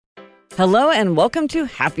Hello and welcome to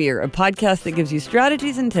Happier, a podcast that gives you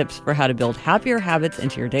strategies and tips for how to build happier habits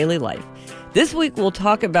into your daily life. This week we'll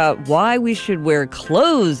talk about why we should wear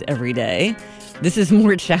clothes every day. This is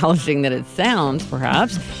more challenging than it sounds,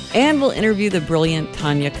 perhaps. And we'll interview the brilliant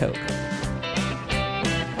Tanya Coke.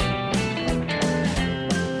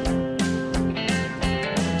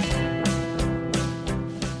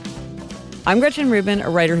 I'm Gretchenrubin, a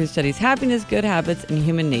writer who studies happiness, good habits, and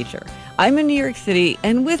human nature. I'm in New York City,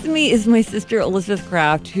 and with me is my sister Elizabeth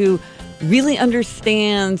Kraft, who really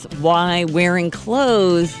understands why wearing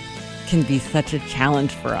clothes can be such a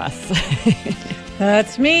challenge for us.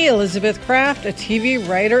 That's me, Elizabeth Kraft, a TV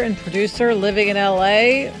writer and producer living in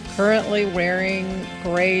LA, currently wearing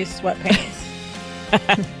gray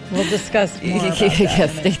sweatpants. We'll discuss more about that.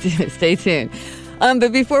 Yes, stay tuned.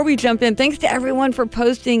 But before we jump in, thanks to everyone for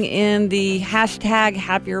posting in the hashtag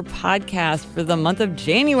Happier Podcast for the month of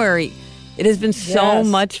January. It has been so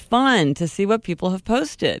much fun to see what people have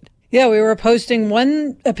posted. Yeah, we were posting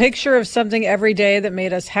a picture of something every day that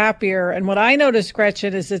made us happier. And what I noticed,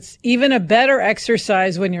 Gretchen, is it's even a better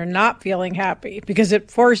exercise when you're not feeling happy because it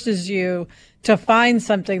forces you to find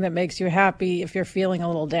something that makes you happy if you're feeling a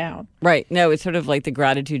little down. Right. No, it's sort of like the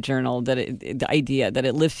gratitude journal, the idea that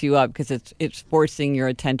it lifts you up because it's forcing your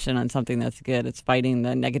attention on something that's good. It's fighting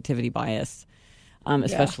the negativity bias,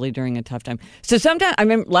 especially during a tough time. So sometimes, I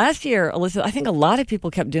remember last year, Alyssa, I think a lot of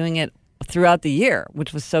people kept doing it throughout the year,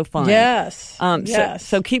 which was so fun. Yes.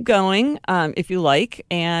 So keep going if you like.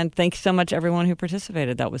 And thanks so much, everyone who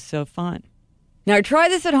participated. That was so fun. Now, try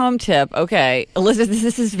this at home tip. Okay, Elizabeth,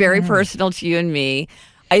 this is very personal to you and me.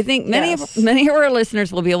 I think many of our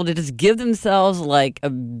listeners will be able to just give themselves like a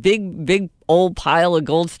big old pile of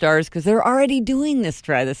gold stars because they're already doing this.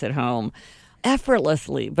 Try this at home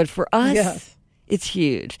effortlessly. But for us, it's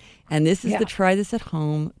huge. And this is the try this at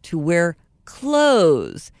home to wear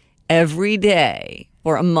clothes every day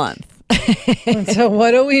for a month. So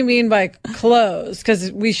what do we mean by clothes?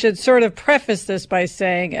 Because we should sort of preface this by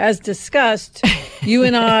saying, as discussed,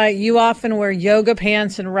 you often wear yoga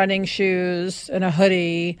pants and running shoes and a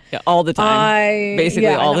hoodie. Yeah, all the time.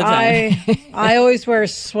 All the time. I always wear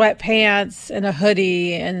sweatpants and a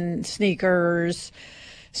hoodie and sneakers.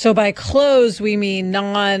 So by clothes, we mean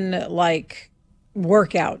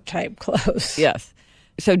workout type clothes. Yes.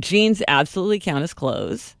 So jeans absolutely count as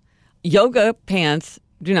clothes. Yoga pants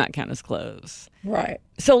do not count as clothes. Right.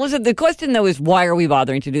 So, listen, the question, though, is why are we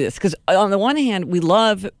bothering to do this? Because on the one hand, we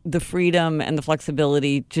love the freedom and the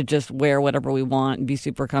flexibility to just wear whatever we want and be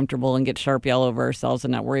super comfortable and get Sharpie all over ourselves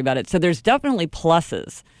and not worry about it. So there's definitely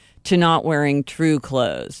pluses to not wearing true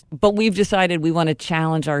clothes. But we've decided we want to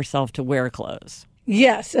challenge ourselves to wear clothes.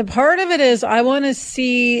 Yes. And part of it is I want to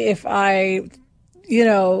see if I,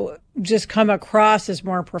 just come across as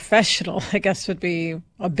more professional, I guess would be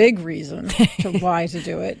a big reason to why to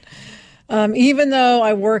do it. Even though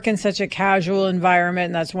I work in such a casual environment,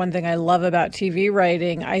 and that's one thing I love about TV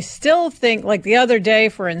writing, I still think, like the other day,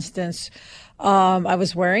 for instance, I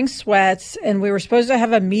was wearing sweats and we were supposed to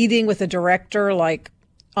have a meeting with a director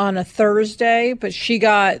on a Thursday, but she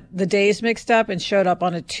got the days mixed up and showed up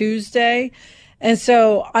on a Tuesday. And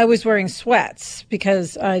so I was wearing sweats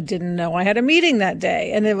because I didn't know I had a meeting that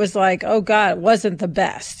day. And it was like, oh, God, it wasn't the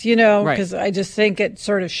best, because I just think it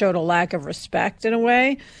sort of showed a lack of respect in a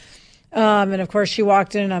way. And of course, she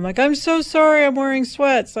walked in and I'm like, I'm so sorry I'm wearing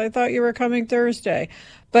sweats. I thought you were coming Thursday.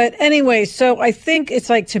 But anyway, so I think it's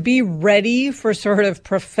like to be ready for sort of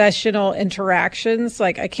professional interactions.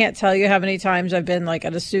 Like I can't tell you how many times I've been at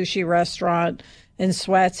a sushi restaurant in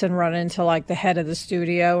sweats and run into the head of the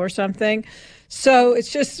studio or something. So it's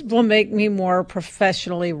just will make me more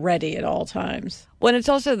professionally ready at all times. Well, it's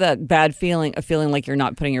also that bad feeling of feeling like you're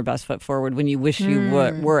not putting your best foot forward when you wish you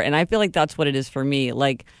were. And I feel like that's what it is for me.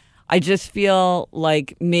 I just feel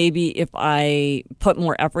like maybe if I put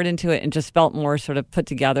more effort into it and just felt more sort of put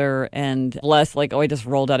together and less I just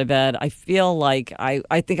rolled out of bed, I feel like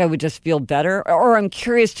I think I would just feel better. Or I'm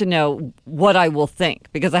curious to know what I will think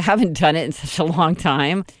because I haven't done it in such a long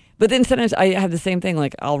time. But then sometimes I have the same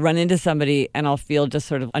thing. I'll run into somebody and I'll feel just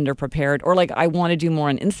sort of underprepared. Or I want to do more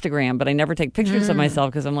on Instagram, but I never take pictures of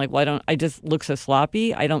myself because I'm like, well, I just look so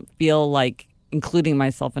sloppy. I don't feel like including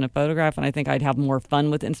myself in a photograph. And I think I'd have more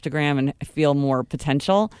fun with Instagram and feel more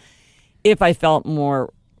potential if I felt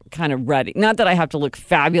more kind of ready. Not that I have to look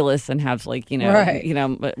fabulous and have like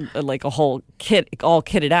a whole kit, all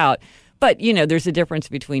kitted out. But, there's a difference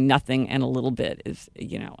between nothing and a little bit is,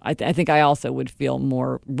 I think I also would feel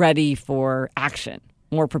more ready for action,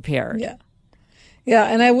 more prepared. Yeah. Yeah,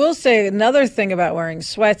 and I will say another thing about wearing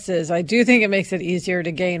sweats is I do think it makes it easier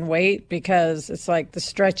to gain weight because it's like the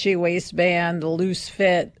stretchy waistband, the loose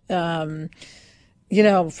fit. For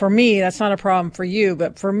me, that's not a problem for you,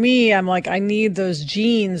 but for me, I'm like, I need those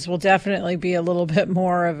jeans will definitely be a little bit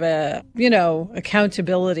more of a,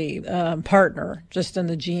 accountability partner just in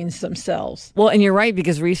the jeans themselves. Well, and you're right,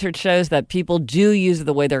 because research shows that people do use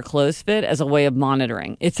the way their clothes fit as a way of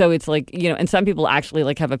monitoring. It's like, and some people actually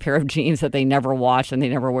like have a pair of jeans that they never wash and they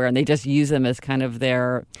never wear, and they just use them as kind of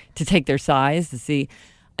to take their size to see.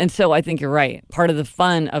 And so I think you're right. Part of the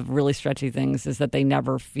fun of really stretchy things is that they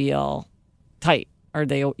never feel tight. Or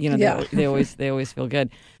they always feel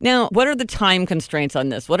good. Now, what are the time constraints on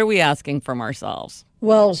this? What are we asking from ourselves?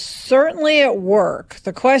 Well, certainly at work.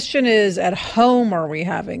 The question is, at home, are we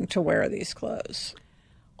having to wear these clothes?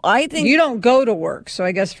 I think you don't go to work, so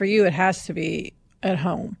I guess for you it has to be at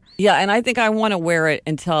home. Yeah, and I think I want to wear it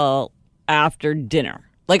until after dinner.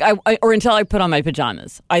 Or until I put on my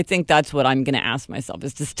pajamas. I think that's what I'm going to ask myself,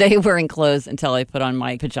 is to stay wearing clothes until I put on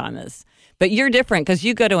my pajamas. But you're different because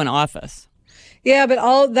you go to an office. Yeah,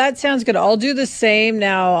 but that sounds good. I'll do the same.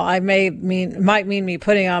 Now, might mean me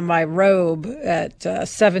putting on my robe at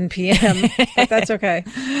 7 p.m., but that's okay.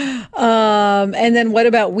 And then what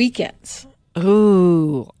about weekends?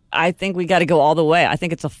 Ooh, I think we got to go all the way. I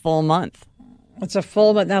think it's a full month. It's a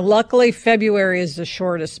full month. Now, luckily, February is the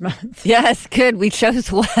shortest month. Yes, good. We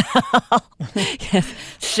chose well. Yes,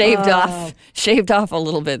 shaved off a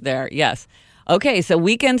little bit there. Yes. Okay, so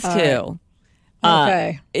weekends too.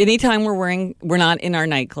 Okay. Anytime we're not in our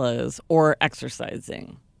night clothes or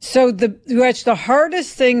exercising. So the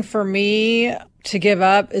hardest thing for me to give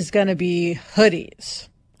up is going to be hoodies.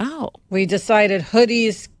 Oh. We decided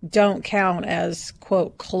hoodies don't count as,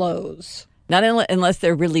 quote, clothes. Not unless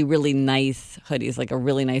they're really, really nice hoodies, like a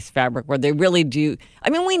really nice fabric where they really do. I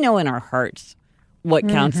mean, we know in our hearts what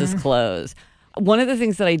counts as clothes. One of the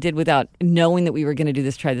things that I did without knowing that we were going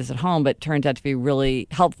to try this at home, but turned out to be really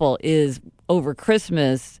helpful, is over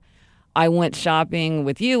Christmas, I went shopping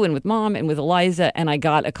with you and with Mom and with Eliza, and I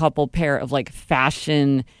got a couple pair of like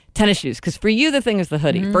fashion tennis shoes. Because for you, the thing is the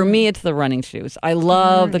hoodie. For me, it's the running shoes. I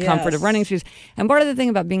love the comfort of running shoes. And part of the thing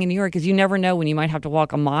about being in New York is you never know when you might have to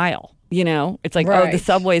walk a mile. It's like, right. Oh, the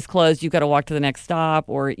subway's closed. You've got to walk to the next stop,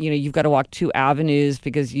 or, you've got to walk 2 avenues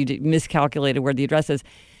because you miscalculated where the address is.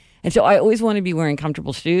 And so I always want to be wearing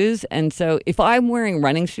comfortable shoes. And so if I'm wearing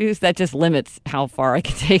running shoes, that just limits how far I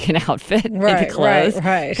can take an outfit into clothes.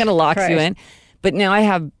 Right. Kind of locks you in. But now I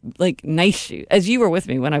have like nice shoes. As you were with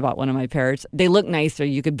me when I bought one of my pairs, they look nicer.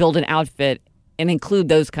 You could build an outfit and include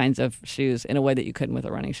those kinds of shoes in a way that you couldn't with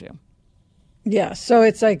a running shoe. Yeah. So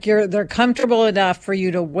it's like they're comfortable enough for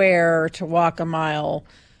you to wear to walk a mile,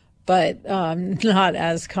 but not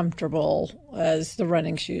as comfortable as the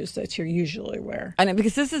running shoes that you usually wear. And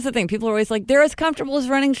because this is the thing, people are always like, they're as comfortable as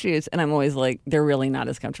running shoes. And I'm always like, they're really not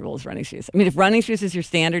as comfortable as running shoes. I mean, if running shoes is your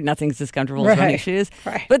standard, nothing's as comfortable as running shoes.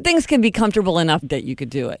 Right. But things can be comfortable enough that you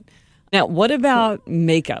could do it. Now, what about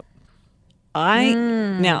makeup?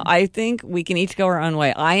 Now, I think we can each go our own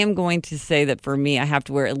way. I am going to say that for me, I have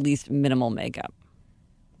to wear at least minimal makeup.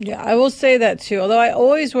 Yeah, I will say that too. Although I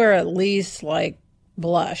always wear at least like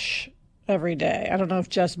blush every day. I don't know if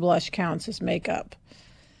just blush counts as makeup.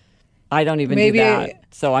 I don't even do that,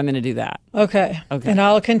 so I'm going to do that. Okay. And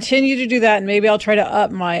I'll continue to do that, and maybe I'll try to up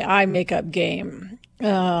my eye makeup game.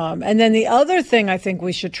 And then the other thing I think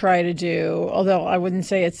we should try to do, although I wouldn't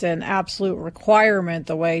say it's an absolute requirement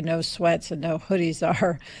the way no sweats and no hoodies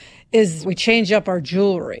are, is we change up our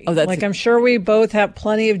jewelry. I'm sure we both have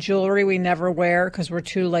plenty of jewelry we never wear because we're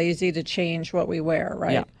too lazy to change what we wear,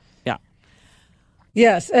 right? Yeah.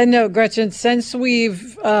 Yes. And no, Gretchen, since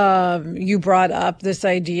we've, you brought up this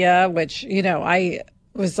idea, which, I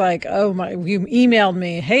was like, oh my, you emailed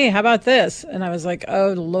me, hey, how about this? And I was like,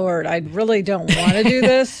 oh Lord, I really don't want to do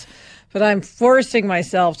this, but I'm forcing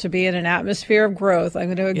myself to be in an atmosphere of growth.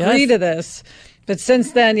 I'm going to agree to this. But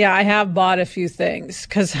since then, I have bought a few things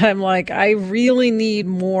because I'm like, I really need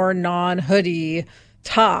more non-hoodie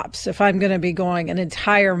tops if I'm going to be going an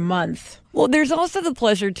entire month. Well, there's also the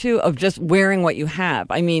pleasure, too, of just wearing what you have.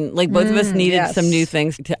 I mean, like both of us needed some new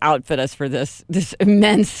things to outfit us for this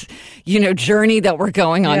immense, journey that we're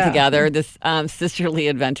going on together, this sisterly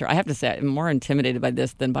adventure. I have to say, I'm more intimidated by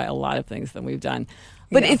this than by a lot of things that we've done.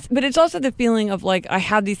 But it's also the feeling of like, I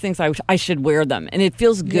have these things, I should wear them. And it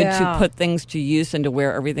feels good to put things to use and to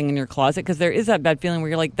wear everything in your closet, because there is that bad feeling where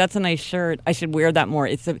you're like, that's a nice shirt, I should wear that more.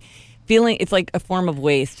 It's a feeling, it's like a form of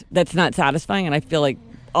waste that's not satisfying. And I feel like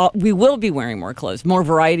we will be wearing more clothes, more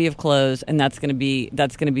variety of clothes, and that's going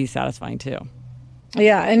to be satisfying too.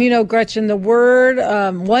 Yeah. And Gretchen, the word,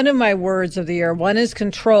 one of my words of the year, one is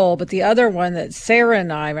control, but the other one that Sarah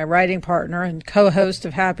and I, my writing partner and co-host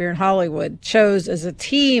of Happier in Hollywood, chose as a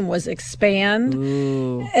team was expand.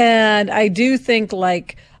 Ooh. And I do think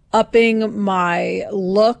like upping my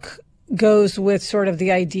look goes with sort of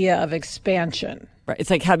the idea of expansion. Right. It's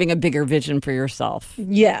like having a bigger vision for yourself.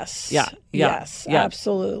 Yes. Yeah. Yes,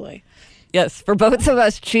 absolutely. Yes, for both of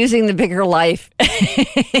us, choosing the bigger life.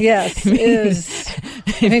 Yes, is.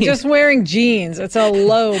 I mean, just wearing jeans, it's a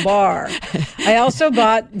low bar. I also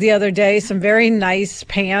bought the other day some very nice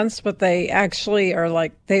pants, but they actually are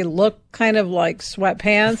like, they look kind of like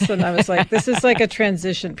sweatpants. And I was like, this is like a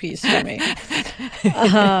transition piece for me.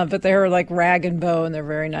 But they're like rag and bow and they're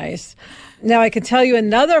very nice. Now, I can tell you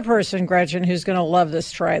another person, Gretchen, who's going to love this,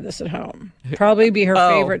 try this at home. Probably be her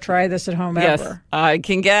favorite try this at home yes, ever. I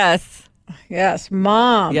can guess. Yes,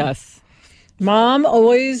 Mom. Yes. Mom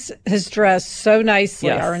always has dressed so nicely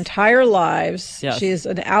our entire lives. Yes. She is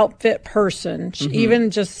an outfit person. Even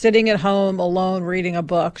just sitting at home alone reading a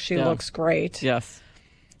book, she looks great. Yes.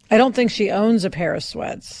 I don't think she owns a pair of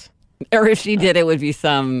sweats. Or if she did, it would be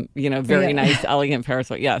some, very nice, elegant pair of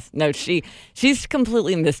sweats. Yes. No, she's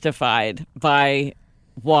completely mystified by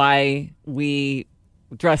why we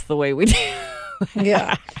dress the way we do.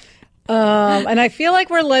 Yeah. And I feel like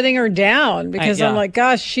we're letting her down because I'm like,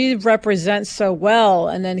 gosh, she represents so well.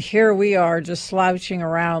 And then here we are just slouching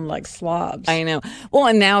around like slobs. I know. Well,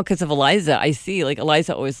 and now because of Eliza, I see like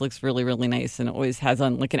Eliza always looks really, really nice and always has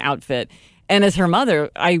on like an outfit. And as her mother,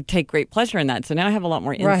 I take great pleasure in that. So now I have a lot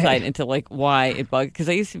more insight into like why it bugs. Because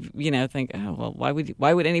I used to, think, oh, well, why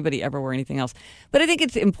would anybody ever wear anything else? But I think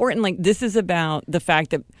it's important. Like this is about the fact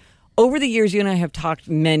that over the years, you and I have talked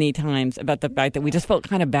many times about the fact that we just felt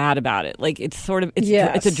kind of bad about it. Like it's sort of,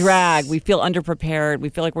 it's a drag. We feel underprepared. We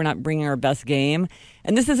feel like we're not bringing our best game.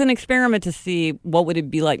 And this is an experiment to see what would it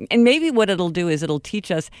be like. And maybe what it'll do is it'll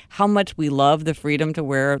teach us how much we love the freedom to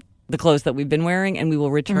wear the clothes that we've been wearing, and we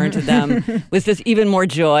will return to them with just even more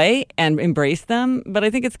joy and embrace them. But I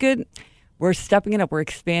think it's good. We're stepping it up. We're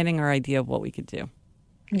expanding our idea of what we could do.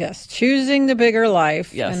 Yes, choosing the bigger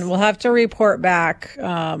life. Yes. And we'll have to report back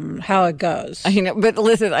how it goes. But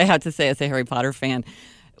listen, I have to say, as a Harry Potter fan,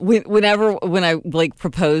 when I like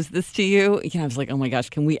proposed this to you, I was like, oh my gosh,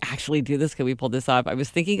 can we actually do this? Can we pull this off? I was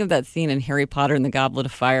thinking of that scene in Harry Potter and the Goblet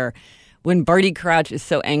of Fire when Barty Crouch is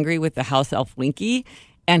so angry with the house elf Winky,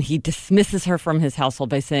 and he dismisses her from his household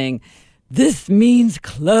by saying, "This means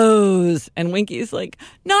clothes." And Winky's like,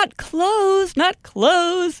 "Not clothes, not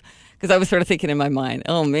clothes." Because I was sort of thinking in my mind,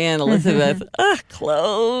 oh man, Elizabeth,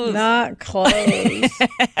 clothes. Not clothes.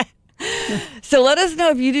 So let us know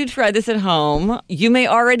if you do try this at home. You may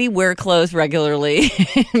already wear clothes regularly,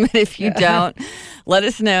 but if you don't, let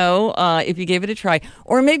us know if you gave it a try.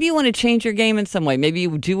 Or maybe you want to change your game in some way. Maybe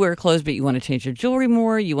you do wear clothes, but you want to change your jewelry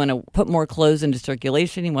more. You want to put more clothes into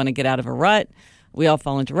circulation. You want to get out of a rut. We all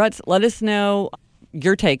fall into ruts. Let us know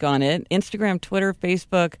your take on it. Instagram, Twitter,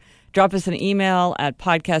 Facebook. Drop us an email at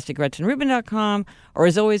podcast@gretchenrubin.com, or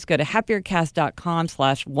as always, go to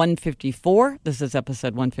happiercast.com/154. This is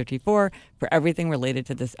episode 154 for everything related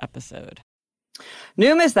to this episode.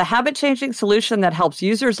 Noom is the habit-changing solution that helps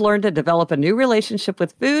users learn to develop a new relationship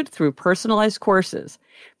with food through personalized courses.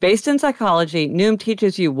 Based in psychology, Noom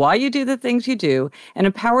teaches you why you do the things you do and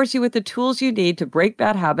empowers you with the tools you need to break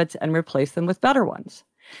bad habits and replace them with better ones.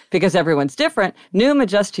 Because everyone's different, Noom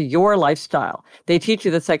adjusts to your lifestyle. They teach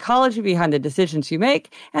you the psychology behind the decisions you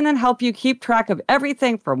make and then help you keep track of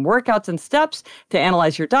everything from workouts and steps to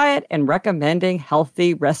analyze your diet and recommending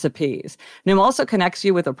healthy recipes. Noom also connects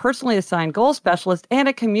you with a personally assigned goal specialist and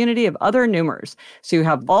a community of other Noomers, so you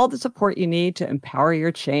have all the support you need to empower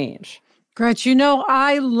your change. Gretch,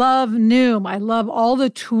 I love Noom. I love all the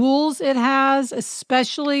tools it has,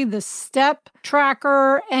 especially the step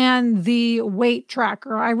tracker and the weight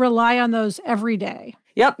tracker. I rely on those every day.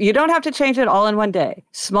 Yep, you don't have to change it all in one day.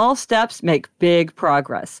 Small steps make big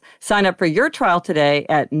progress. Sign up for your trial today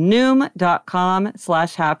at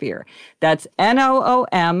Noom.com/happier. That's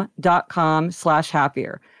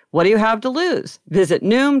NOOM.com/happier. What do you have to lose? Visit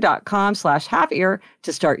Noom.com/happier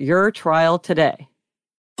to start your trial today.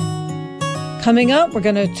 Coming up, we're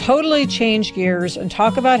going to totally change gears and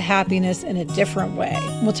talk about happiness in a different way.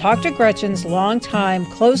 We'll talk to Gretchen's longtime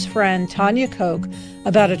close friend, Tanya Coke,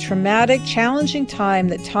 about a traumatic, challenging time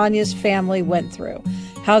that Tanya's family went through,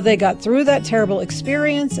 how they got through that terrible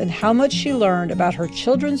experience, and how much she learned about her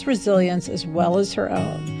children's resilience as well as her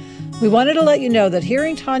own. We wanted to let you know that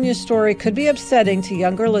hearing Tanya's story could be upsetting to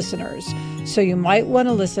younger listeners, so you might want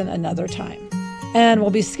to listen another time. And we'll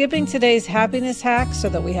be skipping today's happiness hack so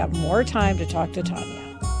that we have more time to talk to Tanya.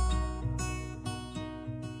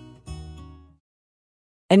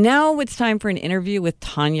 And now it's time for an interview with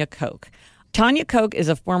Tanya Coke. Tanya Coke is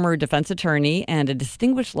a former defense attorney and a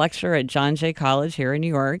distinguished lecturer at John Jay College here in New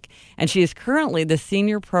York, and she is currently the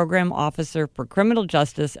Senior Program Officer for Criminal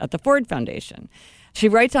Justice at the Ford Foundation. She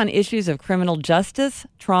writes on issues of criminal justice,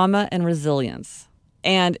 trauma, and resilience.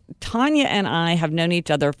 And Tanya and I have known each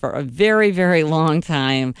other for a very, very long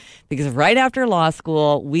time because right after law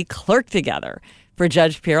school, we clerked together for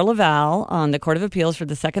Judge Pierre Laval on the Court of Appeals for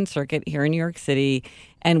the Second Circuit here in New York City,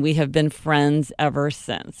 and we have been friends ever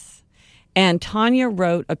since. And Tanya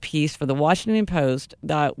wrote a piece for the Washington Post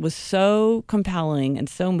that was so compelling and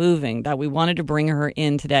so moving that we wanted to bring her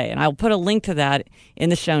in today. And I'll put a link to that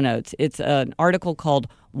in the show notes. It's an article called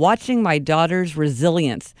 "Watching My Daughter's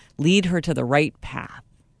Resilience Lead Her to the Right Path."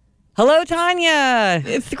 Hello, Tanya.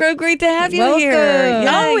 It's so great to have you here. Yay.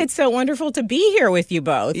 Oh, it's so wonderful to be here with you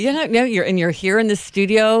both. Yeah, no, you're here in the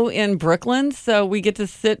studio in Brooklyn, so we get to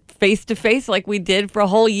sit face to face like we did for a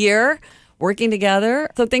whole year working together.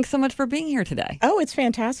 So thanks so much for being here today. Oh, it's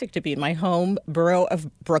fantastic to be in my home borough of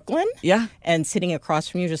Brooklyn. Yeah. And sitting across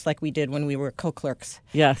from you just like we did when we were co-clerks.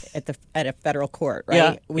 Yes. At a federal court, right?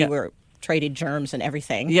 Yeah. We were traded germs and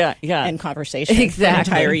everything. Yeah. And conversation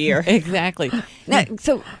exactly. for an entire year. Exactly. Now,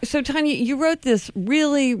 so Tanya, you wrote this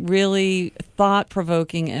really, really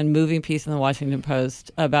thought-provoking and moving piece in the Washington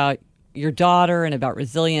Post about your daughter and about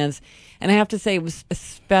resilience. And I have to say it was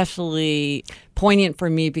especially poignant for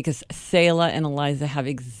me because Selah and Eliza have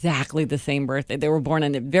exactly the same birthday. They were born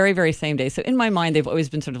on the very, very same day. So in my mind, they've always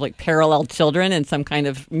been sort of like parallel children in some kind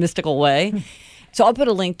of mystical way. So I'll put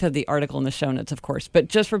a link to the article in the show notes, of course. But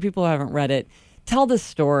just for people who haven't read it, tell the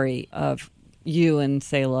story of you and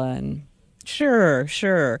Selah. And Sure.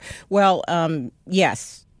 Well,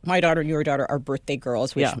 yes, my daughter and your daughter are birthday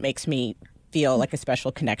girls, which makes me feel like a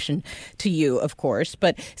special connection to you, of course.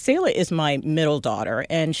 But Selah is my middle daughter,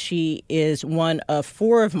 and she is one of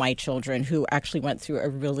 4 of my children who actually went through a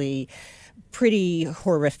really pretty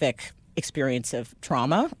horrific experience of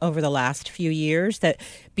trauma over the last few years that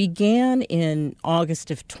began in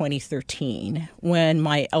August of 2013 when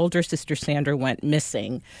my elder sister Sandra went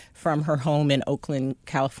missing from her home in Oakland,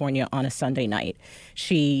 California on a Sunday night.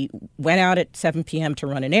 She went out at 7 p.m. to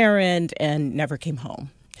run an errand and never came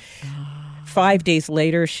home. 5 days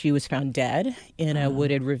later, she was found dead in a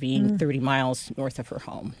wooded ravine 30 miles north of her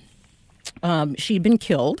home. She'd been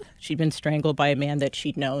killed. She'd been strangled by a man that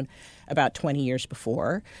she'd known about 20 years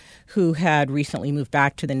before, who had recently moved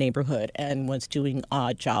back to the neighborhood and was doing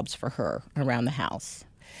odd jobs for her around the house.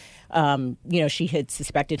 She had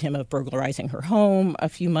suspected him of burglarizing her home a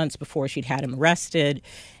few months before she'd had him arrested,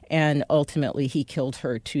 and ultimately he killed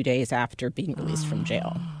her 2 days after being released from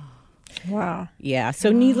jail. Wow. Yeah.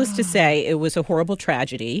 So needless to say, it was a horrible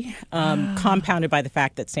tragedy, compounded by the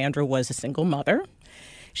fact that Sandra was a single mother.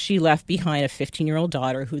 She left behind a 15-year-old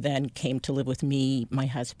daughter who then came to live with me, my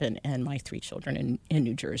husband, and my 3 children in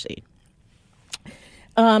New Jersey.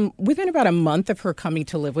 Within about a month of her coming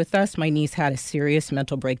to live with us, my niece had a serious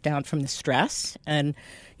mental breakdown from the stress and,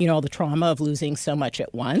 all the trauma of losing so much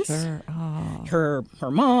at once. Sure. Oh. Her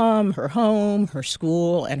mom, her home, her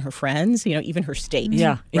school, and her friends, even her state.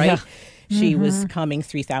 Yeah. Right? Yeah. She was coming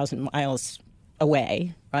 3,000 miles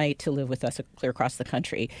away, right, to live with us clear across the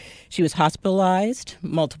country. She was hospitalized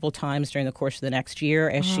multiple times during the course of the next year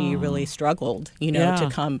as she really struggled, to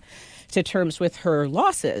come to terms with her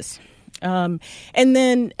losses. And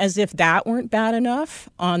then, as if that weren't bad enough,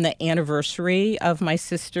 on the anniversary of my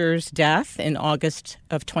sister's death in August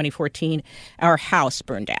of 2014, our house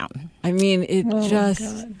burned down. I mean, it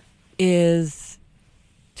is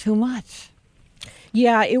too much.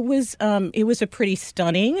 Yeah, it was a pretty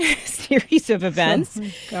stunning series of events. Oh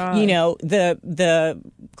my God. The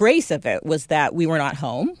grace of it was that we were not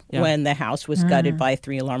home when the house was gutted by a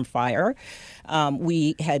 3-alarm fire.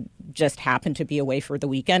 We had just happened to be away for the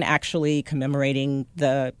weekend, actually commemorating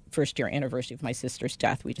the first-year anniversary of my sister's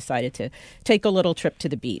death. We decided to take a little trip to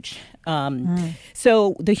the beach.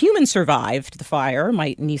 So the humans survived the fire.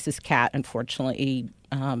 My niece's cat, unfortunately,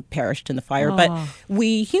 perished in the fire. But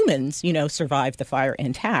we humans, survived the fire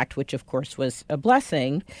intact, which, of course, was a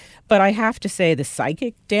blessing. But I have to say the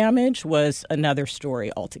psychic damage was another story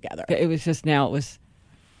altogether. It was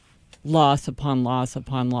loss upon loss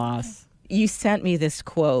upon loss. You sent me this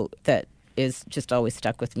quote that is just always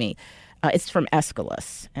stuck with me. It's from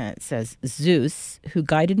Aeschylus, and it says, "Zeus, who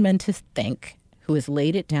guided men to think, who has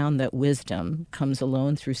laid it down that wisdom comes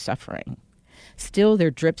alone through suffering. Still there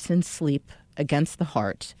drips in sleep against the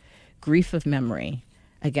heart, grief of memory.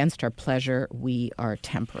 Against our pleasure we are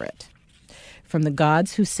temperate. From the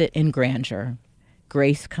gods who sit in grandeur,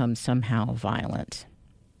 grace comes somehow violent."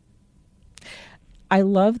 I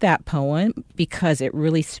love that poem because it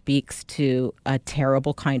really speaks to a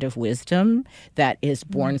terrible kind of wisdom that is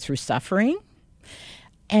born through suffering.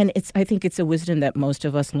 And I think it's a wisdom that most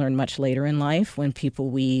of us learn much later in life when people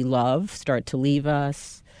we love start to leave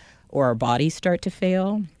us or our bodies start to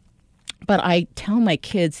fail. But I tell my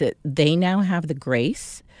kids that they now have the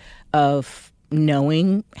grace of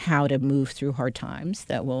knowing how to move through hard times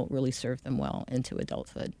that will really serve them well into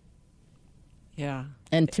adulthood. Yeah.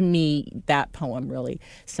 And to me, that poem really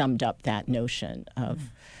summed up that notion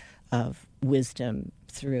of wisdom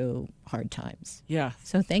through hard times. Yeah.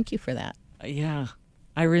 So thank you for that. Yeah.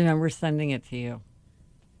 I remember sending it to you.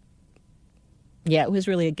 Yeah, it was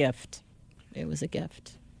really a gift. It was a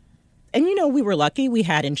gift. And, we were lucky. We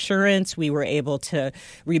had insurance. We were able to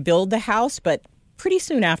rebuild the house. But pretty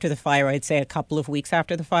soon after the fire, I'd say a couple of weeks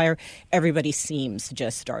after the fire, everybody's seams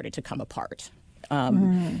just started to come apart.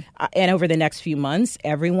 And over the next few months,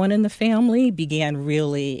 everyone in the family began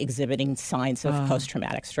really exhibiting signs of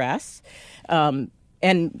post-traumatic stress.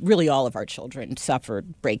 And really all of our children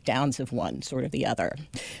suffered breakdowns of one sort of the other.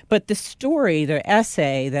 But the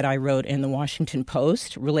essay that I wrote in the Washington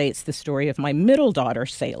Post relates the story of my middle daughter,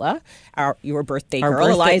 Selah, your birthday girl,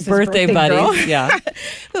 Eliza's birthday buddy, girl, yeah,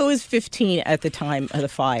 who was 15 at the time of the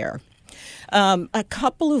fire. A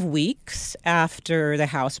couple of weeks after the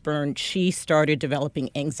house burned, she started developing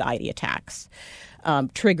anxiety attacks.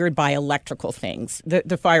 Triggered by electrical things.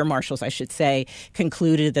 The fire marshals, I should say,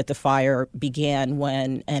 concluded that the fire began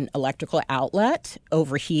when an electrical outlet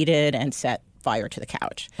overheated and set fire to the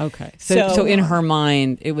couch. Okay. So in her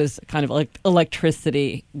mind, it was kind of like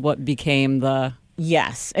electricity, what became the...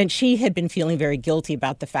 Yes, and she had been feeling very guilty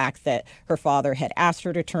about the fact that her father had asked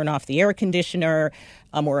her to turn off the air conditioner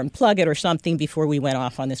or unplug it or something before we went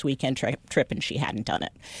off on this weekend trip, and she hadn't done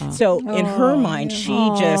it. So in her mind, she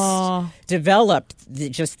just developed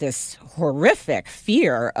just this horrific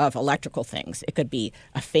fear of electrical things. It could be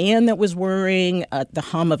a fan that was whirring, the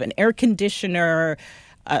hum of an air conditioner,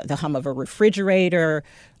 the hum of a refrigerator,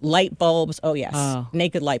 light bulbs. Oh, yes.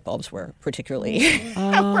 Naked light bulbs were particularly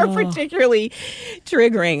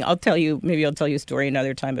triggering. Maybe I'll tell you a story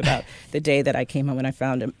another time about the day that I came home and I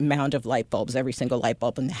found a mound of light bulbs, every single light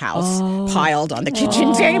bulb in the house piled on the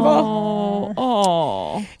kitchen table.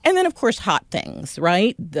 And then, of course, hot things,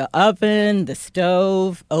 right? The oven, the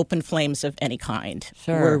stove, open flames of any kind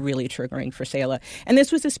were really triggering for Selah. And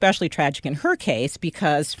this was especially tragic in her case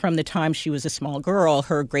because from the time she was a small girl,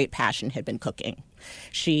 her great passion had been cooking.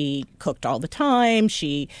 She cooked all the time.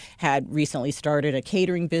 She had recently started a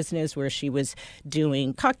catering business where she was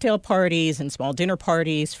doing cocktail parties and small dinner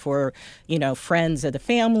parties for, friends of the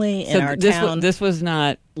family in our town. This was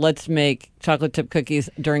not, let's make chocolate chip cookies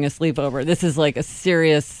during a sleepover. This is like a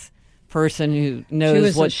serious person who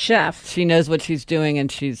knows a chef. She knows what she's doing,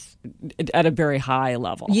 and she's at a very high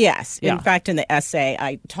level. Yes. Yeah. In fact, in the essay,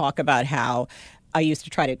 I talk about how I used to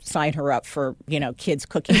try to sign her up for, kids'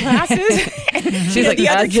 cooking classes. She's like,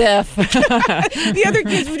 as if. The other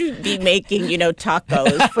kids would be making,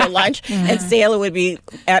 tacos for lunch. And Selah would be,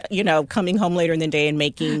 coming home later in the day and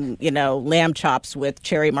making, lamb chops with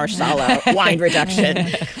cherry marsala wine reduction.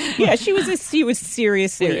 Yeah, she was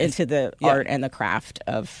seriously into the art and the craft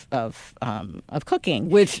of cooking.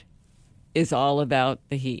 Which is all about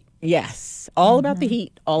the heat. Yes, all about the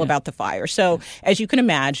heat, all about the fire. So as you can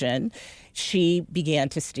imagine, she began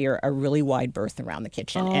to steer a really wide berth around the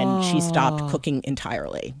kitchen, and she stopped cooking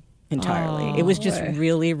entirely. It was just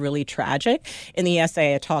really, really tragic. In the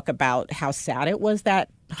essay, I talk about how sad it was that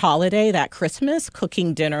holiday, that Christmas,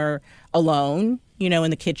 cooking dinner alone, in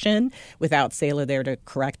the kitchen without Selah there to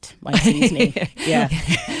correct my seasoning. Yeah.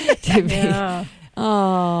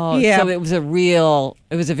 So it was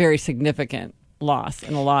a very significant loss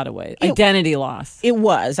in a lot of ways. Identity loss. It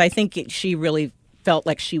was. I think she really felt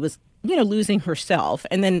like she was losing herself.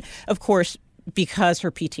 And then, of course, because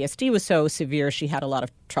her PTSD was so severe, she had a lot of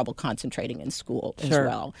trouble concentrating in school as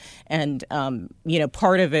well. And,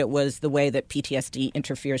 part of it was the way that PTSD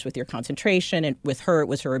interferes with your concentration. And with her, it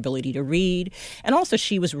was her ability to read. And also,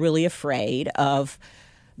 she was really afraid of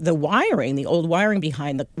the old wiring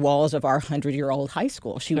behind the walls of our 100-year-old high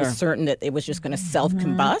school. She was certain that it was just going to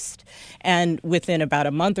self-combust. And within about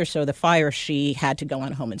a month or so of the fire, she had to go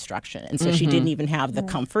on home instruction. And so she didn't even have the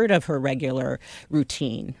comfort of her regular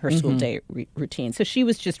routine, her school day routine. So she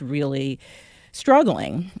was just really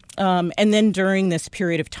struggling. And then during this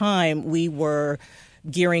period of time, we were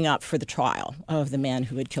gearing up for the trial of the man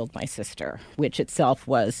who had killed my sister, which itself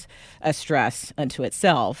was a stress unto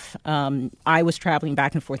itself. I was traveling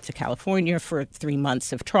back and forth to California for 3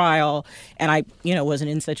 months of trial, and I, wasn't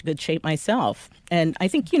in such good shape myself. And I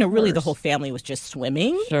think, really the whole family was just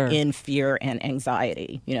swimming in fear and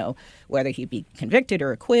anxiety, whether he'd be convicted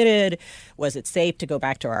or acquitted. Was it safe to go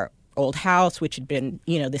back to our old house, which had been,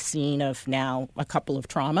 the scene of now a couple of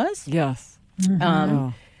traumas? Yes.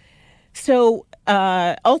 So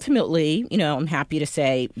ultimately, I'm happy to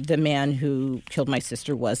say the man who killed my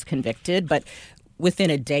sister was convicted. But within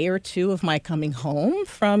a day or two of my coming home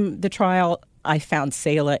from the trial, I found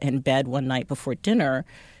Selah in bed one night before dinner,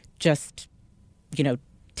 just,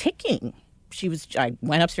 ticking. I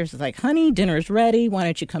went upstairs, I was like, honey, dinner's ready. Why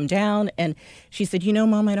don't you come down? And she said,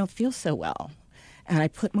 Mom, I don't feel so well. And I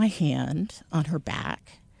put my hand on her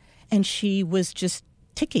back, and she was just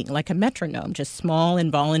ticking like a metronome, just small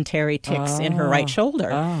involuntary ticks in her right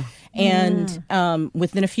shoulder. And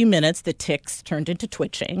within a few minutes, the ticks turned into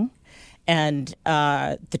twitching, and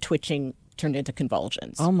the twitching turned into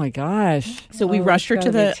convulsions. Oh, my gosh. So we rushed her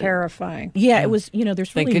to the... terrifying. Yeah, it was,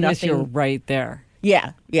 there's really Thank goodness nothing... you're right there.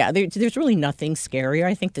 Yeah. There's really nothing scarier,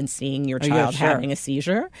 I think, than seeing your child having a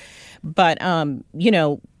seizure. But,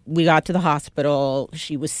 we got to the hospital.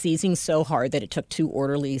 She was seizing so hard that it took 2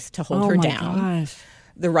 orderlies to hold her down. Gosh.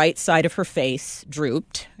 The right side of her face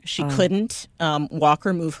drooped. She couldn't walk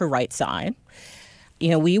or move her right side.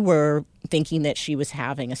 We were thinking that she was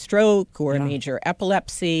having a stroke or a major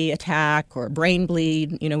epilepsy attack or a brain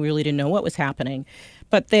bleed. We really didn't know what was happening.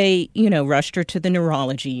 But they, rushed her to the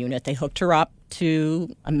neurology unit. They hooked her up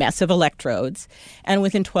to a mess of electrodes. And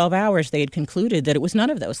within 12 hours, they had concluded that it was none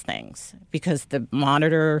of those things because the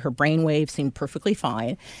monitor, her brain waves seemed perfectly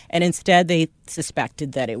fine. And instead, they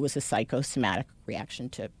suspected that it was a psychosomatic reaction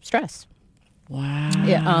to stress.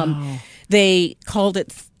 Wow. They called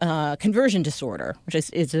it conversion disorder, which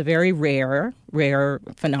is a very rare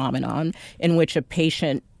phenomenon in which a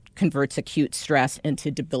patient converts acute stress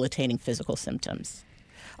into debilitating physical symptoms,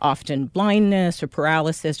 often blindness or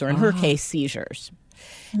paralysis, or in her case, seizures.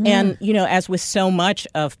 And, as with so much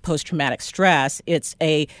of post-traumatic stress, it's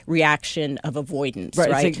a reaction of avoidance,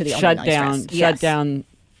 right? To the shut down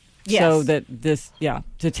so that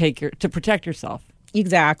to protect yourself.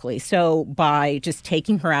 Exactly. So by just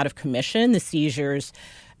taking her out of commission, the seizures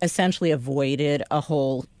essentially avoided a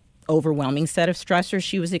whole overwhelming set of stressors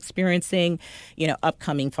she was experiencing,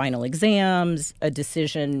 upcoming final exams, a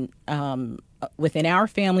decision within our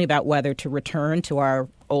family about whether to return to our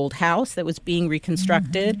old house that was being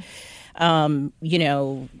reconstructed,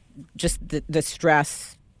 just the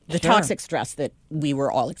stress, the toxic stress that we were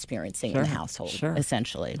all experiencing in the household,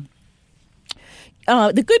 essentially.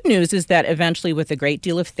 The good news is that eventually, with a great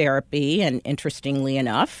deal of therapy and, interestingly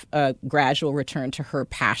enough, a gradual return to her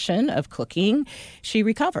passion of cooking, she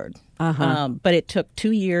recovered. But it took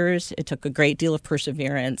 2 years. It took a great deal of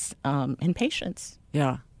perseverance and patience.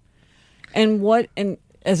 Yeah. And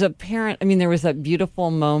as a parent, there was that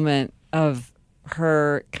beautiful moment of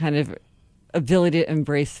her kind of ability to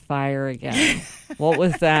embrace fire again. What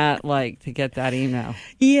was that like to get that email?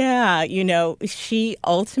 Yeah, she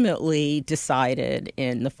ultimately decided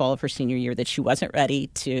in the fall of her senior year that she wasn't ready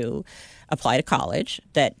to apply to college,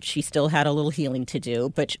 that she still had a little healing to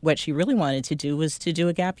do, but what she really wanted to do was to do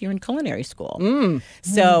a gap year in culinary school.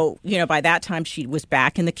 So, by that time she was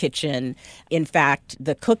back in the kitchen. In fact,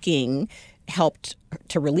 the cooking helped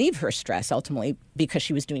to relieve her stress ultimately because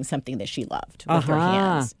she was doing something that she loved with her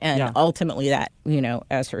hands. And ultimately that,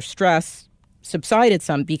 as her stress subsided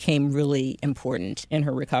some, became really important in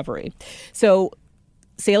her recovery. So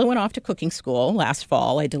Selah went off to cooking school last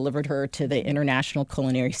fall. I delivered her to the International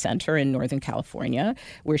Culinary Center in Northern California,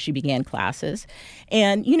 where she began classes.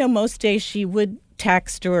 And, most days she would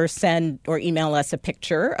text or send or email us a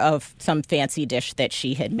picture of some fancy dish that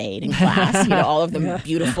she had made in class, all of them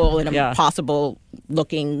beautiful and impossible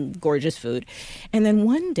looking, gorgeous food. And then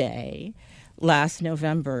one day, last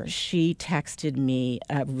November, she texted me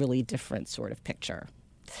a really different sort of picture.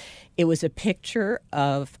 It was a picture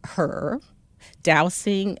of her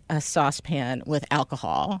dousing a saucepan with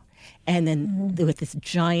alcohol and then with this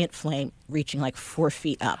giant flame reaching like 4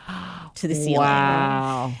 feet up to the ceiling.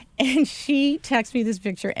 Wow. And she texted me this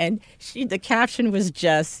picture, and the caption was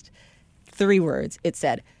just 3 words. It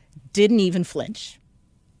said, "Didn't even flinch."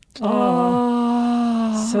 Oh.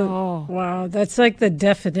 So, wow, that's like the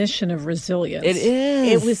definition of resilience. It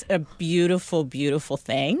is. It was a beautiful, beautiful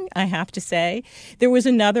thing, I have to say. There was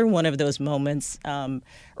another one of those moments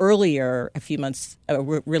earlier, a few months,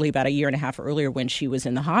 really about a year and a half earlier, when she was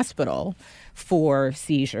in the hospital for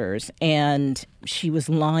seizures. And she was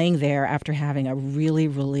lying there after having a really,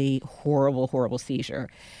 really horrible, horrible seizure.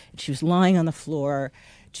 She was lying on the floor,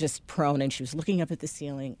 just prone, and she was looking up at the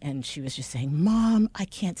ceiling, and she was just saying, Mom, I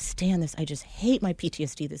can't stand this. I just hate my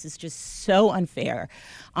PTSD. This is just so unfair.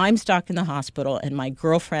 I'm stuck in the hospital, and my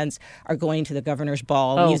girlfriends are going to the Governor's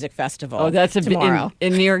Ball Music Festival that's tomorrow.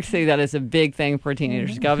 In New York City, that is a big thing for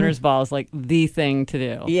teenagers. Governor's Ball is like the thing to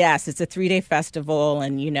do. Yes, it's a 3-day festival,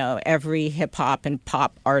 and, every hip-hop and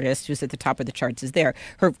pop artist who's at the top of the charts is there.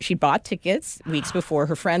 She bought tickets weeks before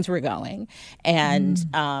her friends were going, and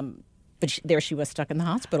but there she was stuck in the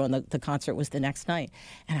hospital, and the concert was the next night.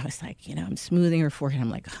 And I was like, I'm smoothing her forehead.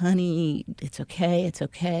 I'm like, honey, it's okay. It's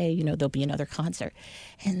okay. There'll be another concert.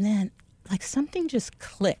 And then, like, something just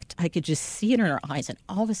clicked. I could just see it in her eyes. And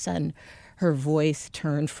all of a sudden, her voice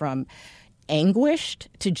turned from anguished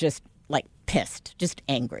to just, like, pissed, just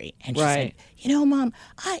angry. And she said, Mom,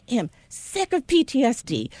 I am sick of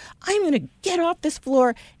PTSD. I'm going to get off this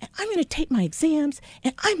floor, and I'm going to take my exams,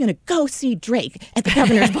 and I'm going to go see Drake at the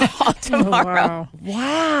Governor's Ball tomorrow.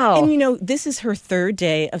 Wow. And, this is her 3rd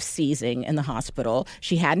day of seizing in the hospital.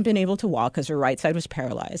 She hadn't been able to walk because her right side was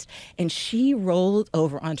paralyzed. And she rolled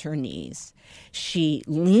over onto her knees. She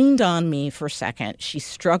leaned on me for a second. She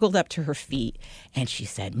struggled up to her feet, and she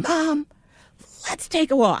said, Mom, let's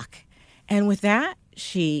take a walk. And with that,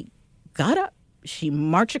 she got up, she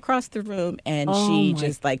marched across the room, and she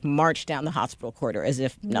just like marched down the hospital corridor as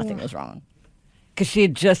if nothing was wrong. Because she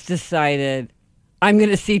had just decided, I'm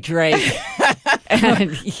going to see Drake,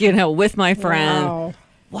 and, with my friend.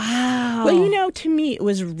 Wow. Well, to me, it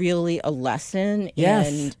was really a lesson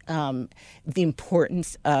in the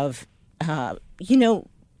importance of,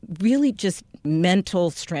 really just mental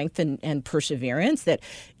strength and perseverance that,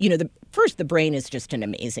 first, the brain is just an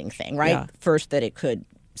amazing thing, right? Yeah. First, that it could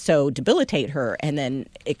so debilitate her, and then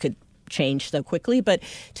it could change so quickly. But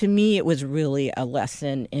to me, it was really a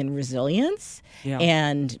lesson in resilience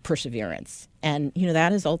and perseverance. And,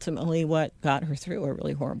 that is ultimately what got her through a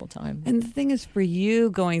really horrible time. And the thing is, for you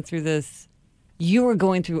going through this, you were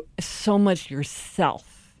going through so much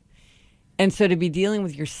yourself. And so to be dealing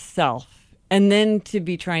with yourself, and then to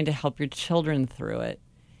be trying to help your children through it.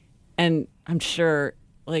 And I'm sure,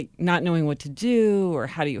 like, not knowing what to do, or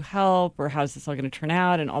how do you help, or how's this all going to turn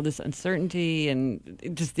out, and all this uncertainty,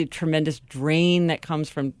 and just the tremendous drain that comes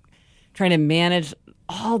from trying to manage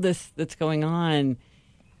all this that's going on.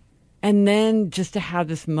 And then just to have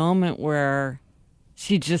this moment where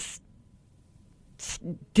she just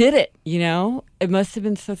did it, It must have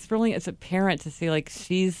been so thrilling as a parent to see, like,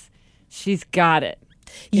 she's got it.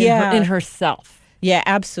 In herself. Yeah,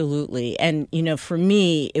 absolutely. And, for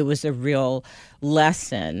me, it was a real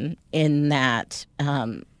lesson in that,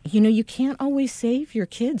 you can't always save your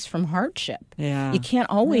kids from hardship. Yeah. You can't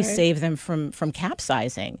always save them from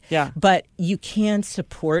capsizing. Yeah. But you can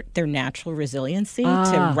support their natural resiliency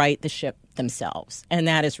to right the ship themselves. And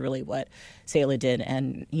that is really what Selah did,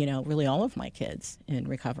 and, really all of my kids in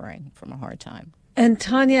recovering from a hard time. And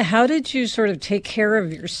Tanya, how did you sort of take care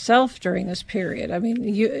of yourself during this period? I mean,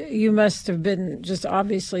 you must have been just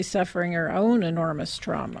obviously suffering your own enormous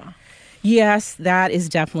trauma. Yes, that is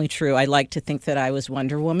definitely true. I like to think that I was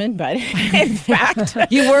Wonder Woman, but in fact...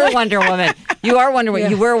 You were Wonder Woman. You are Wonder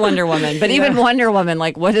Woman. Yeah. You were Wonder Woman. But even Wonder Woman,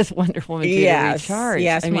 like, what does Wonder Woman do to recharge?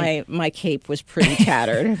 Yes, my cape was pretty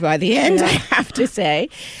tattered by the end, I have to say.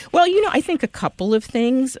 Well, I think a couple of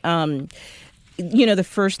things... the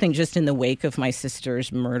first thing, just in the wake of my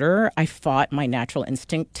sister's murder, I fought my natural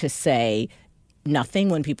instinct to say nothing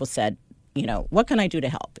when people said, what can I do to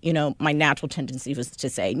help? My natural tendency was to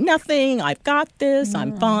say nothing. I've got this.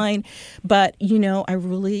 I'm fine. But, I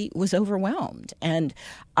really was overwhelmed. And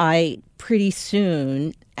I pretty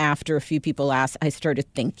soon, after a few people asked, I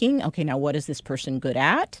started thinking, okay, now what is this person good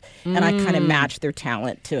at? And I kind of matched their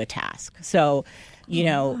talent to a task. So,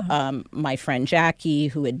 my friend Jackie,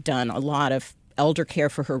 who had done a lot of elder care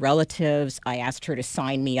for her relatives, I asked her to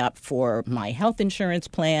sign me up for my health insurance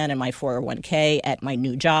plan and my 401k at my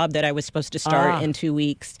new job that I was supposed to start in 2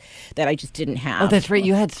 weeks that I just didn't have. Oh, that's right.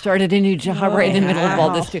 You had started a new job right in the middle of all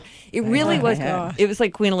this, too. It really was. Gosh. It was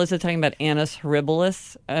like Queen Elizabeth talking about annus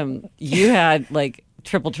horribilis. You had, like,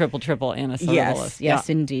 triple Annus Horribilis. Yes,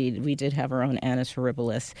 indeed. We did have our own Annus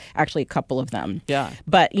Horribilis, actually a couple of them. Yeah.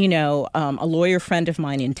 But, a lawyer friend of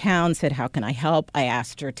mine in town said, how can I help? I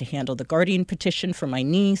asked her to handle the guardian petition for my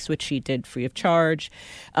niece, which she did free of charge.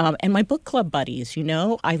 And my book club buddies,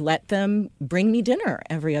 I let them bring me dinner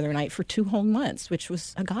every other night for 2 whole months, which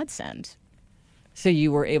was a godsend. So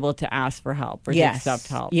you were able to ask for help or to accept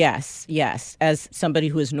help. Yes. As somebody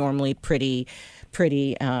who is normally pretty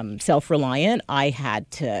self-reliant, I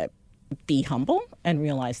had to be humble and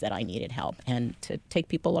realize that I needed help and to take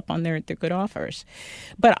people up on their good offers.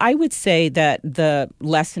 But I would say that the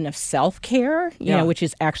lesson of self-care, which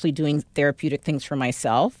is actually doing therapeutic things for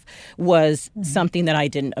myself, was something that I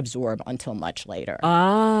didn't absorb until much later.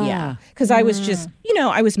 Yeah. Because I was just,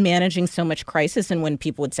 I was managing so much crisis. And when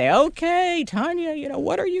people would say, okay, Tanya,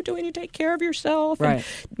 what are you doing to take care of yourself? Right.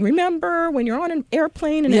 And remember, when you're on an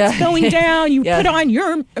airplane and it's going down, you put on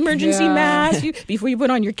your emergency mask before you put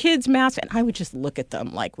on your kid's mask. And I would just look at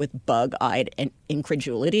them like with bug-eyed and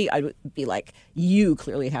incredulity. I would be like, you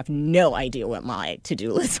clearly have no idea what my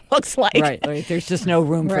to-do list looks like. Right. There's just no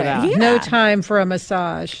room for that. Yeah. No time for a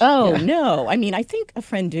massage. Oh, no. I mean, I think a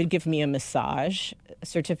friend did give me a massage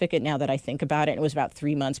certificate now that I think about it. It was about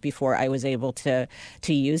 3 months before I was able to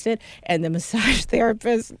use it. And the massage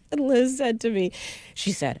therapist, Liz, said to me,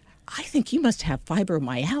 she said, I think you must have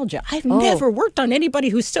fibromyalgia. I've never worked on anybody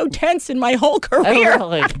who's so tense in my whole career.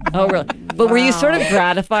 Oh, really? But were you sort of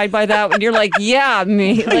gratified by that when you're like, yeah,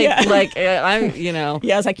 me? I'm, Yeah,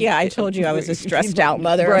 I was like, I told you I was a stressed out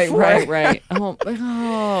mother. Right.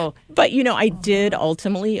 Oh. But, I did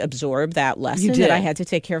ultimately absorb that lesson that I had to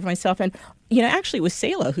take care of myself. And, actually it was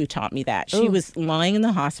Selah who taught me that. She was lying in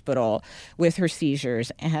the hospital with her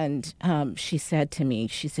seizures. And she said to me,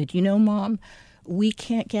 Mom, we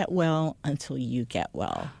can't get well until you get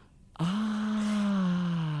well.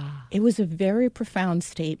 It was a very profound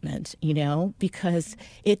statement, because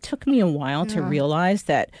it took me a while to realize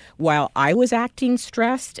that while I was acting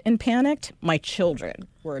stressed and panicked, my children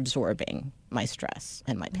were absorbing my stress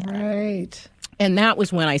and my panic. Right. And that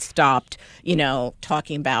was when I stopped,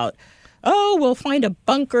 talking about, we'll find a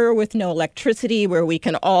bunker with no electricity where we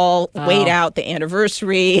can all wait out the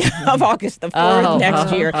anniversary of August the 4th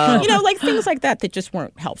next year. Like things like that just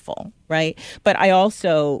weren't helpful, right? But I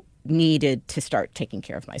also needed to start taking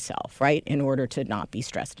care of myself, right, in order to not be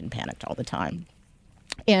stressed and panicked all the time.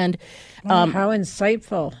 And how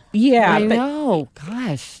insightful. Yeah. I know.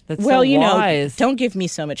 Gosh, that's so wise. Don't give me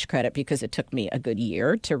so much credit because it took me a good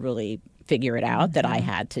year to really figure it out that I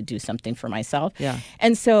had to do something for myself. Yeah.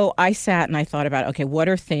 And so I sat and I thought about, okay, what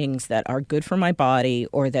are things that are good for my body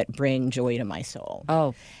or that bring joy to my soul?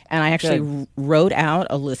 Oh, and I actually wrote out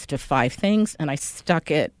a list of 5 things and I stuck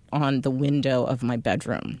it on the window of my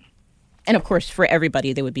bedroom. And of course, for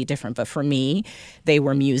everybody, they would be different. But for me, they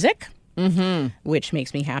were music. Which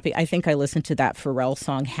makes me happy. I think I listened to that Pharrell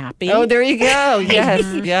song, Happy. Oh, there you go. Yes.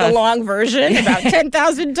 The long version, about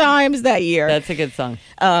 10,000 times that year. That's a good song.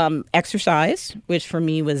 Exercise, which for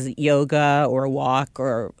me was yoga or a walk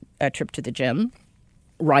or a trip to the gym.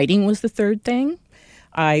 Writing was the third thing.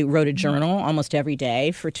 I wrote a journal almost every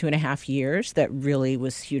day for 2.5 years that really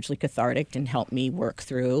was hugely cathartic and helped me work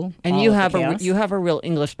through. And you have a real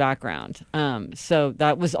English background, so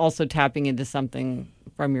that was also tapping into something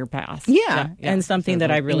from your past. Yeah. And something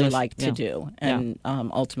that I really liked to do, and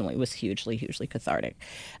ultimately was hugely cathartic.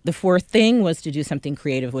 The fourth thing was to do something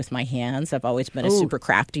creative with my hands. I've always been a super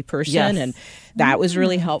crafty person, and that was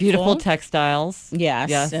really helpful. Beautiful textiles.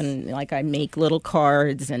 Yes, and I make little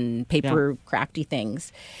cards and paper crafty things.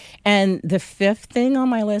 And the fifth thing on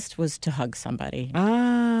my list was to hug somebody.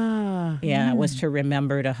 It was to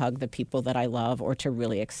remember to hug the people that I love or to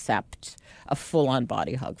really accept a full-on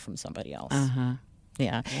body hug from somebody else.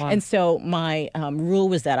 Yeah. Wow. And so my rule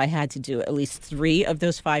was that I had to do at least 3 of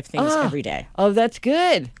those 5 things every day. Oh, that's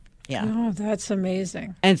good. Yeah. Oh, that's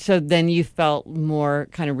amazing. And so then you felt more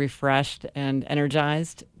kind of refreshed and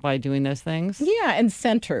energized by doing those things? Yeah, and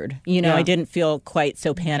centered. I didn't feel quite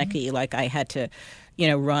so panicky like I had to,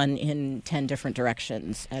 run in 10 different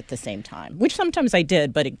directions at the same time, which sometimes I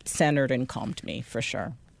did, but it centered and calmed me for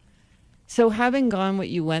sure. So having gone what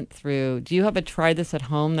you went through, do you have a try this at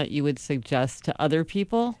home that you would suggest to other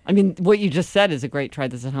people? I mean, what you just said is a great try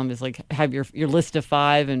this at home, is have your list of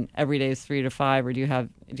 5 and every day is 3 to 5, or do you have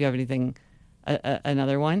anything,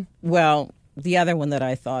 another one? Well, the other one that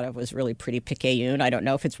I thought of was really pretty picayune. I don't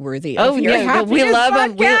know if it's worthy of your we love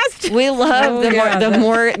them. We love the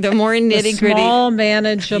more nitty gritty, small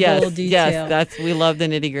manageable details. Yes, we love the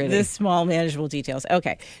nitty gritty. The small manageable details.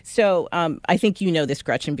 Okay, so I think you know this,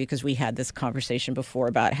 Gretchen, because we had this conversation before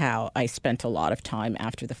about how I spent a lot of time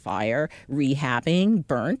after the fire rehabbing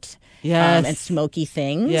burnt and smoky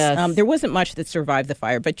things. Yes. There wasn't much that survived the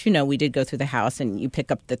fire, but we did go through the house and you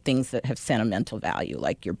pick up the things that have sentimental value,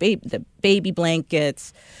 like your the baby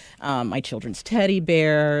blankets, my children's teddy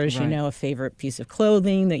bears, right. A favorite piece of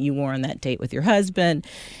clothing that you wore on that date with your husband.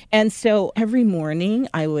 And so every morning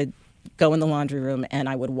I would go in the laundry room and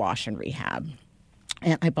I would wash and rehab.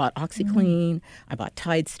 And I bought OxyClean, I bought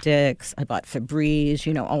Tide Sticks, I bought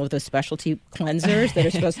Febreze, all of those specialty cleansers that are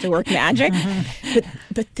supposed to work magic.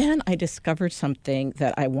 But then I discovered something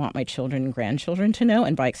that I want my children and grandchildren to know,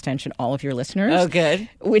 and by extension, all of your listeners. Oh, good.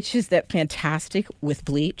 Which is that Fantastic with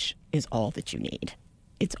bleach is all that you need.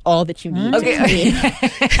 It's all that you need to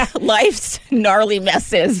clean life's gnarly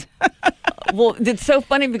messes. Well, it's so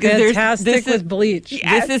funny because Fantastic with bleach.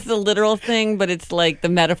 Yes. This is the literal thing, but it's like the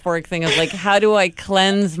metaphoric thing of like, how do I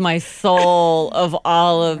cleanse my soul of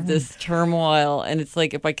all of this turmoil? And it's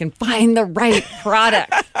like, if I can find the right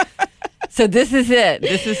product. So this is it.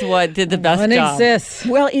 This is what did the best job. Exists.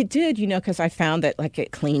 Well, it did, because I found that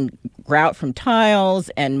it cleaned grout from tiles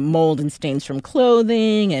and mold and stains from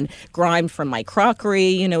clothing and grime from my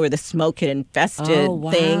crockery, where the smoke had infested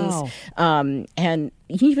things. And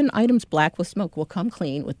even items black with smoke will come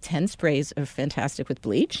clean with 10 sprays of Fantastic with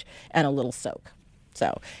bleach and a little soak.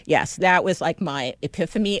 So, yes, that was like my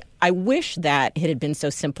epiphany. I wish that it had been so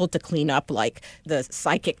simple to clean up like the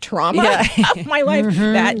psychic trauma of my life.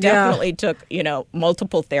 That definitely took,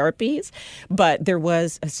 multiple therapies. But there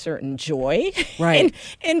was a certain joy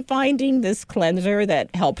in finding this cleanser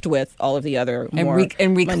that helped with all of the other and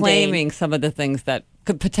reclaiming mundane. some of the things that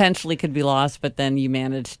could be lost, but then you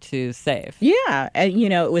managed to save. Yeah. And,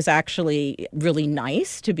 it was actually really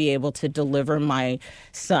nice to be able to deliver my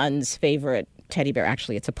son's favorite teddy bear.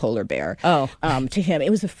 Actually, it's a polar bear. To him. It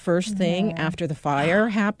was the first thing after the fire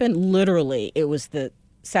happened. Literally, it was the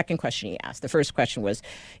second question he asked. The first question was,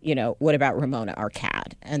 what about Ramona, our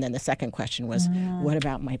cat? And then the second question was, what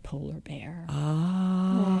about my polar bear?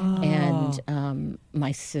 And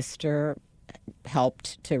my sister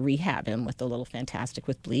helped to rehab him with a little Fantastic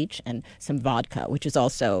with bleach and some vodka, which is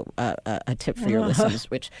also a tip for your listeners,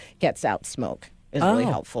 which gets out smoke. Is really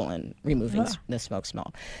helpful in removing the smoke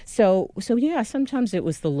smell. So yeah, sometimes it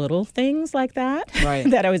was the little things like that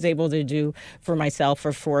that I was able to do for myself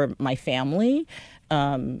or for my family.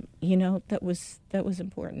 That was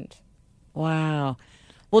important. Wow.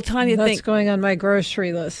 Well, Tanya, that's going on my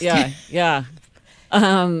grocery list. Yeah.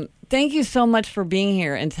 Thank you so much for being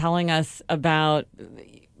here and telling us about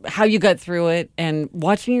how you got through it and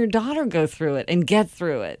watching your daughter go through it and get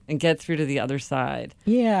through it and get through to the other side.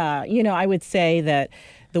 Yeah. I would say that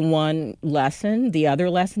the other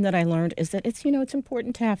lesson that I learned is that it's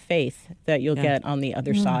important to have faith that you'll get on the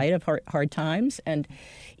other side of hard times. And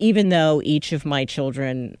even though each of my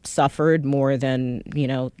children suffered more than,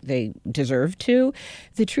 they deserved to,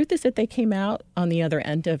 the truth is that they came out on the other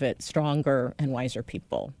end of it stronger and wiser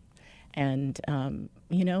people. And,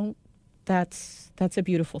 that's a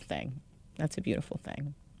beautiful thing. That's a beautiful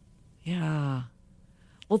thing. Yeah.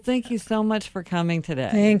 Well, thank you so much for coming today.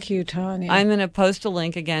 Thank you, Tanya. I'm going to post a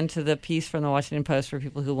link again to the piece from the Washington Post for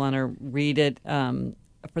people who want to read it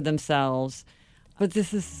for themselves. But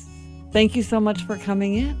thank you so much for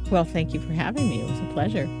coming in. Well, thank you for having me. It was a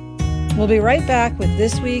pleasure. We'll be right back with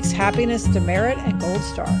this week's Happiness, Demerit, and Gold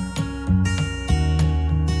Star.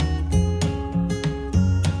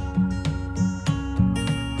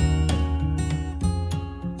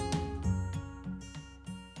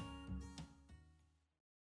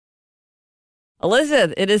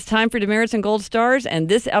 Elizabeth, it is time for Demerits and Gold Stars, and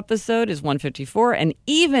this episode is 154, an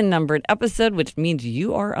even-numbered episode, which means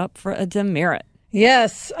you are up for a demerit.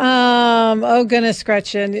 Yes. Oh, goodness,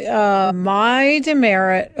 Gretchen. My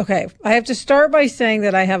demerit. Okay. I have to start by saying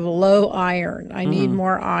that I have low iron. I need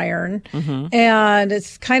more iron. And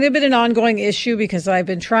it's kind of been an ongoing issue because I've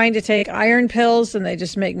been trying to take iron pills and they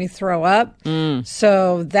just make me throw up.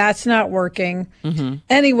 So that's not working.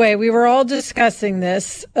 Anyway, we were all discussing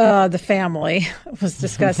this. The family was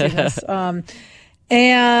discussing this.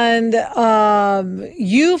 And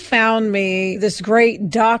you found me this great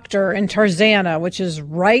doctor in Tarzana, which is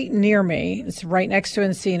right near me. It's right next to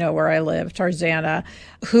Encino where I live, Tarzana,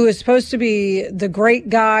 who is supposed to be the great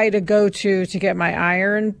guy to go to get my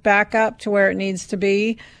iron back up to where it needs to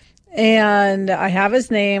be. And I have his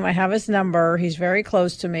name. I have his number. He's very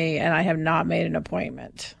close to me, and I have not made an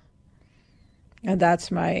appointment. And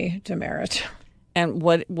that's my demerit. And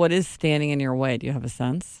what is standing in your way? Do you have a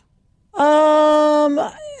sense?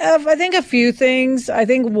 I think a few things. I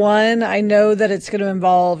think one, I know that it's going to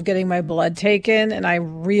involve getting my blood taken, and I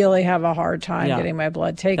really have a hard time getting my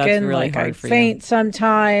blood taken. That's really like hard I for faint you.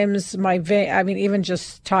 sometimes. My vein. I mean, even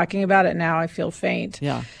just talking about it now, I feel faint.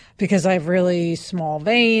 Yeah. Because I have really small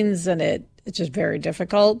veins, and it's just very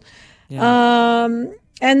difficult. Yeah.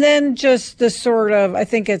 And then just the sort of, I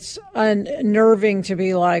think it's unnerving to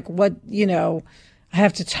be like, what, I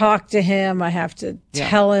have to talk to him. I have to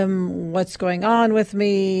tell him what's going on with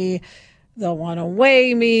me. They'll want to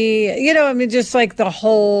weigh me. Just like the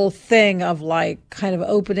whole thing of like kind of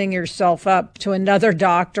opening yourself up to another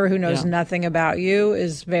doctor who knows nothing about you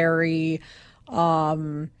is very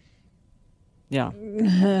intimidating.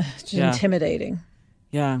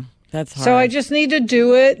 Yeah, that's hard. So I just need to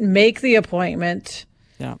do it, make the appointment.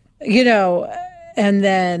 Yeah. And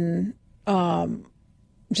then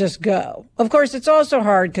just go. Of course, it's also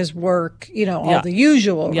hard because work, all the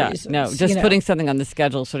usual reasons. No, just putting something on the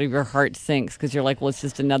schedule, sort of your heart sinks because you're like, well, it's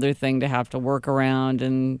just another thing to have to work around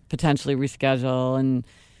and potentially reschedule and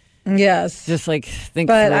yes, just like think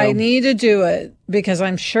But through. I need to do it because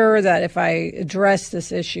I'm sure that if I address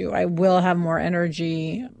this issue, I will have more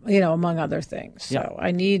energy, among other things. So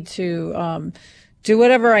I need to do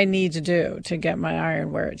whatever I need to do to get my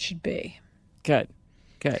iron where it should be. Good.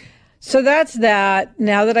 So that's that.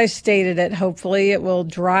 Now that I stated it, hopefully it will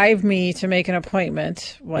drive me to make an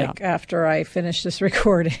appointment, after I finish this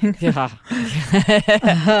recording. Yeah.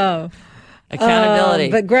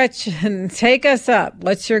 Accountability. But Gretchen, take us up.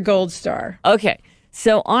 What's your gold star? Okay.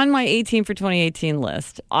 So on my 18 for 2018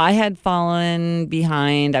 list, I had fallen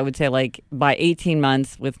behind, I would say like by 18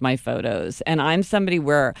 months with my photos. And I'm somebody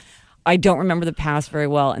where I don't remember the past very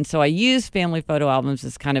well. And so I use family photo albums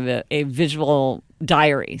as kind of a visual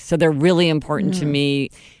diary. So they're really important to me.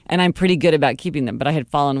 And I'm pretty good about keeping them. But I had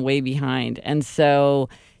fallen way behind. And so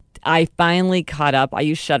I finally caught up. I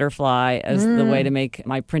use Shutterfly as the way to make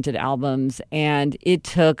my printed albums. And it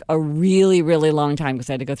took a really, really long time because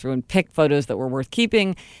I had to go through and pick photos that were worth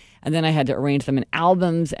keeping. And then I had to arrange them in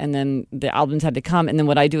albums, and then the albums had to come. And then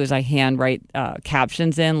what I do is I handwrite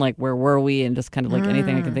captions in, like where were we, and just kind of like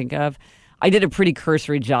anything I can think of. I did a pretty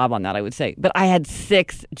cursory job on that, I would say. But I had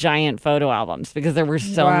 6 giant photo albums because there were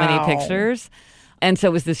so many pictures. And so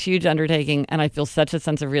it was this huge undertaking, and I feel such a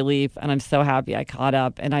sense of relief, and I'm so happy I caught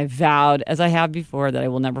up. And I vowed, as I have before, that I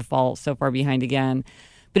will never fall so far behind again.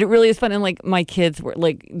 But it really is fun. And like my kids were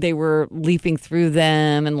like, they were leafing through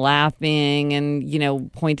them and laughing and,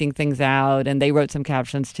 pointing things out. And they wrote some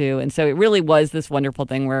captions too. And so it really was this wonderful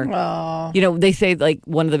thing where, they say like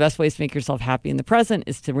one of the best ways to make yourself happy in the present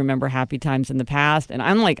is to remember happy times in the past. And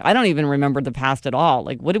I'm like, I don't even remember the past at all.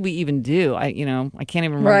 Like, what did we even do? I can't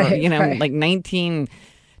even remember, like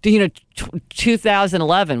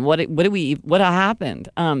 2011, what happened?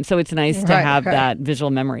 So it's nice to have that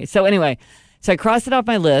visual memory. So anyway, so I crossed it off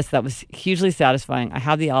my list. That was hugely satisfying. I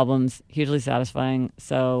have the albums, hugely satisfying.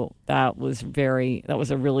 So that was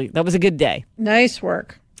a good day. Nice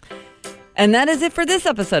work. And that is it for this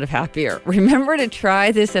episode of Happier. Remember to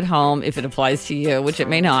try this at home if it applies to you, which it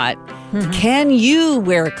may not. Can you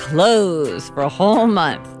wear clothes for a whole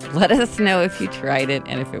month? Let us know if you tried it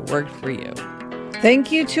and if it worked for you.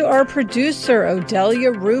 Thank you to our producer,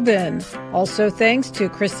 Odelia Rubin. Also thanks to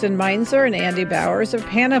Kristen Meinzer and Andy Bowers of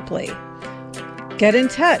Panoply. Get in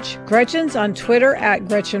touch. Gretchen's on Twitter at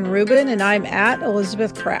gretchenrubin, and I'm at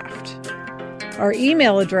Elizabeth Kraft. Our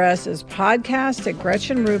email address is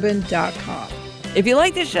podcast@gretchenrubin.com. If you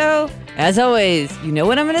like the show, as always, you know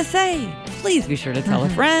what I'm going to say. Please be sure to tell a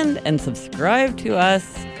friend and subscribe to us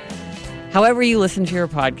however you listen to your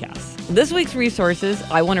podcasts. This week's resources,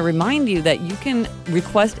 I want to remind you that you can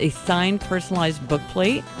request a signed personalized book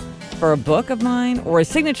plate for a book of mine or a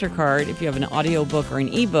signature card if you have an audio book or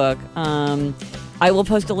an ebook. I will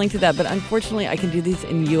post a link to that, but unfortunately I can do these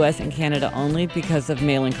in U.S. and Canada only because of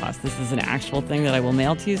mailing costs. This is an actual thing that I will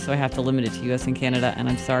mail to you, so I have to limit it to U.S. and Canada, and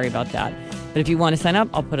I'm sorry about that. But if you want to sign up,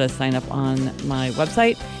 I'll put a sign up on my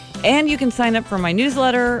website. And you can sign up for my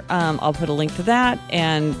newsletter. I'll put a link to that,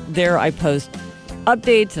 and there I post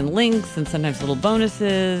updates and links and sometimes little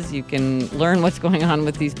bonuses. You can learn what's going on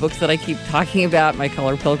with these books that I keep talking about, My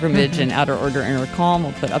Color Pilgrimage and Outer Order, Inner Calm.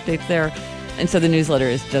 I'll put updates there. And so the newsletter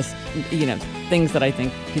is just, things that I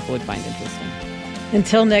think people would find interesting.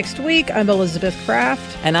 Until next week, I'm Elizabeth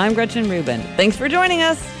Kraft. And I'm Gretchen Rubin. Thanks for joining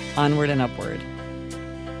us. Onward and upward.